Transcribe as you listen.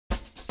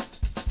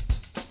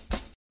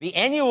The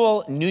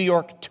annual New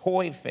York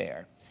Toy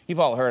Fair,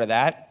 you've all heard of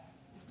that.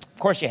 Of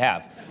course you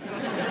have.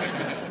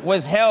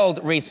 Was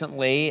held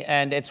recently,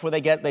 and it's where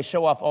they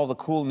show off all the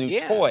cool new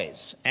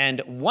toys.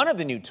 And one of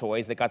the new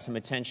toys that got some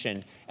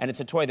attention, and it's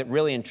a toy that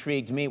really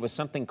intrigued me, was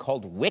something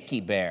called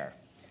WikiBear. I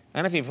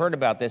don't know if you've heard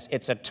about this.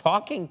 It's a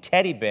talking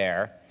teddy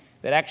bear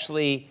that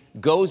actually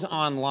goes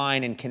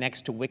online and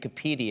connects to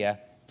Wikipedia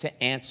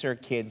to answer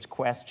kids'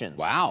 questions.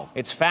 Wow.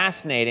 It's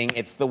fascinating.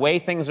 It's the way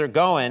things are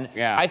going.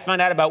 Yeah. I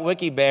found out about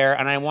WikiBear,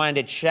 and I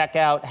wanted to check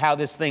out how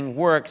this thing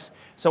works,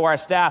 so our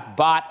staff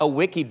bought a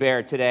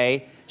WikiBear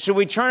today. Should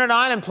we turn it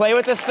on and play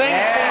with this thing?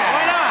 Yeah.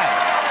 Why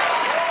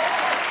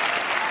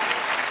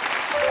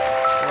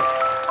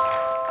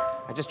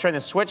not? I just turned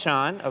the switch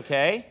on,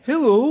 okay.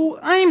 Hello,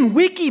 I'm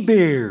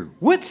WikiBear.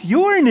 What's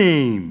your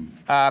name?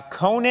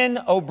 Conan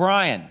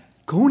O'Brien.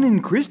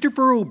 Conan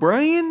Christopher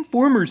O'Brien,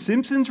 former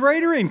Simpsons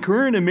writer and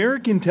current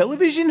American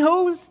television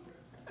host?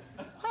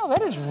 Wow,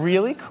 that is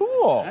really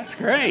cool. That's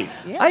great.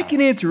 Yeah. I can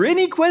answer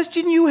any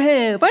question you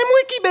have. I'm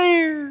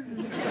WikiBear.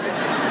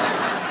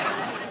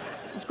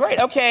 This is great.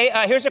 Okay,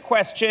 here's a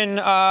question.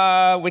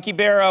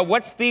 WikiBear,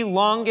 what's the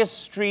longest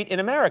street in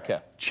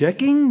America?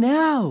 Checking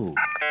now.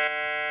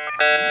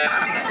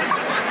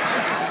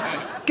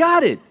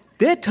 Got it.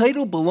 That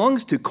title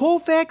belongs to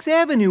Colfax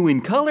Avenue in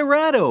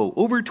Colorado,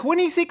 over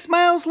 26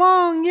 miles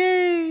long.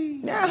 Yay!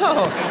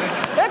 No,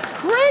 that's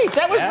great.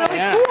 That was really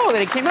cool that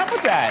he came up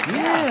with that.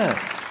 Yeah.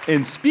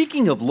 And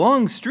speaking of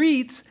long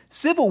streets,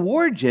 Civil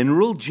War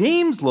General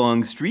James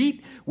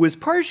Longstreet was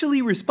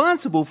partially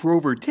responsible for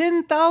over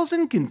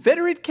 10,000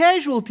 Confederate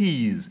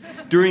casualties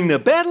during the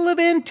Battle of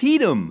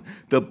Antietam,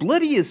 the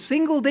bloodiest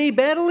single-day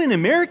battle in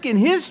American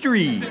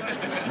history.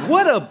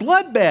 What a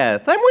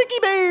bloodbath! I'm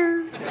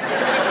WikiBear.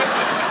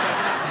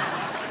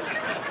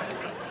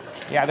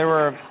 Yeah, there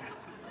were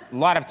a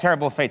lot of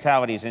terrible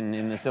fatalities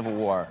in the Civil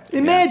War.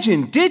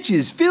 Imagine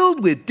ditches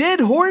filled with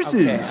dead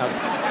horses. Okay.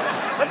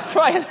 Let's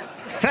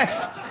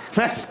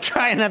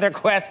try another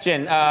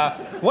question.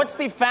 What's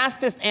the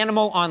fastest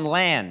animal on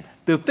land?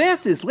 The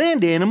fastest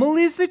land animal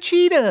is the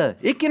cheetah.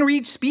 It can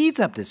reach speeds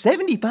up to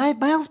 75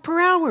 miles per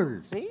hour.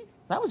 See?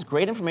 That was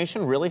great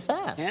information really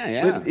fast.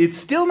 Yeah. But it's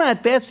still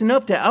not fast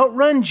enough to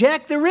outrun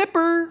Jack the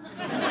Ripper.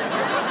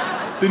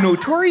 The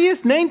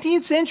notorious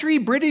 19th century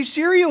British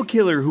serial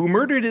killer who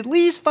murdered at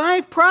least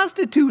 5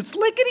 prostitutes,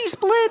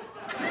 lickety-split.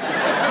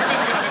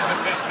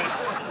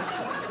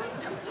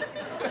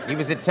 He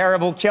was a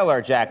terrible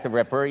killer, Jack the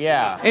Ripper,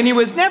 yeah. And he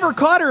was never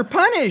caught or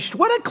punished.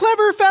 What a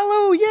clever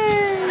fellow,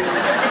 yay!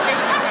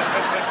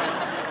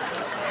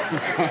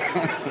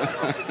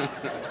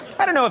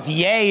 I don't know if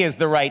yay is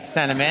the right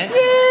sentiment.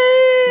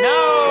 Yay!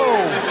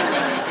 No!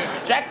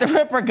 Jack the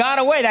Ripper got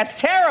away, that's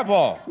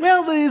terrible.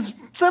 Well,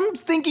 some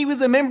think he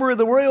was a member of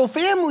the royal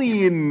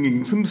family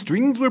and some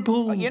strings were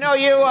pulled. You know,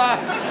 you,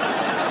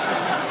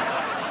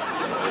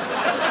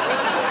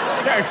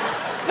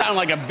 Sound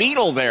like a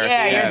beetle there.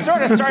 Yeah, you're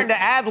sort of starting to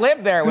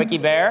ad-lib there,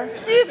 WikiBear.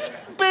 It's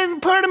been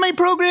part of my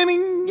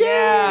programming.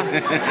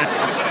 Yeah.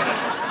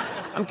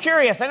 I'm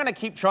curious. I'm going to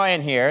keep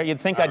trying here. You'd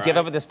think I'd give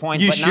up at this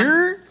point, You but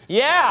sure?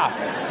 Yeah.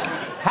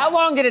 How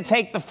long did it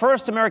take the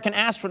first American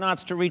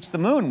astronauts to reach the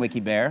moon,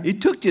 WikiBear?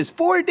 It took just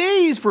 4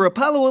 days for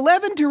Apollo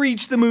 11 to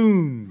reach the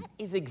moon.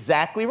 He's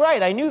exactly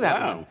right. I knew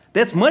that one.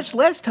 That's much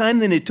less time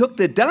than it took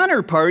the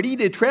Donner Party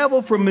to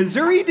travel from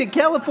Missouri to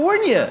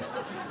California.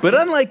 But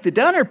unlike the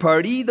Donner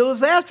Party,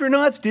 those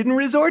astronauts didn't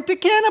resort to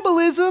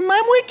cannibalism.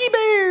 I'm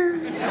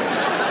WikiBear.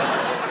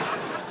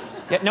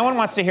 Yeah, no one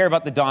wants to hear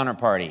about the Donner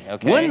Party,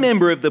 okay? One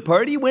member of the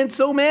party went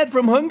so mad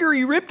from hunger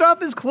he ripped off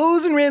his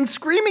clothes and ran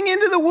screaming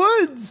into the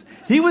woods.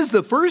 He was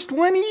the first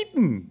one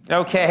eaten.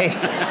 Okay.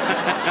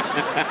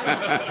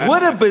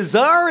 What a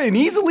bizarre and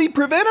easily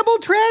preventable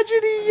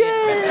tragedy,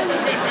 yeah!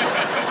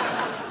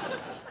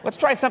 Let's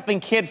try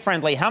something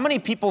kid-friendly. How many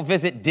people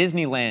visit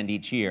Disneyland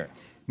each year?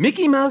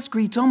 Mickey Mouse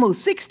greets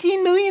almost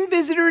 16 million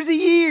visitors a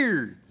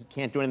year. You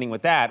can't do anything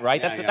with that,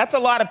 right? That's a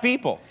lot of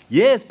people.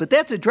 Yes, but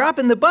that's a drop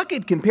in the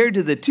bucket compared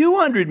to the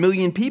 200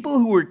 million people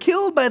who were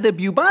killed by the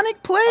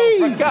bubonic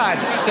plague. Oh, for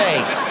God's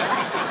sake.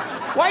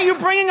 Why are you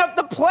bringing up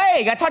the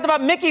plague? I talked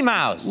about Mickey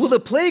Mouse. Well,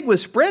 the plague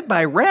was spread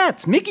by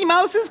rats, Mickey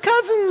Mouse's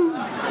cousins.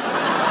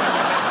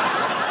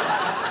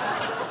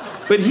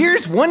 But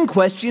here's one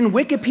question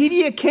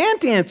Wikipedia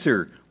can't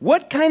answer.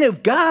 What kind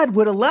of God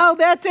would allow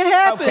that to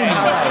happen? Okay, all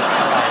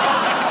right.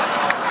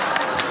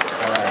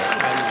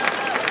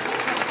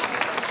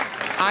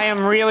 I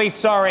am really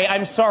sorry.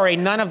 I'm sorry.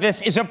 None of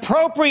this is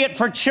appropriate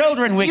for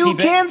children, WikiBear. You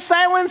can't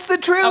silence the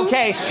truth.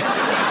 Okay.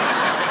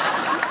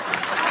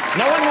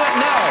 No one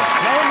wants...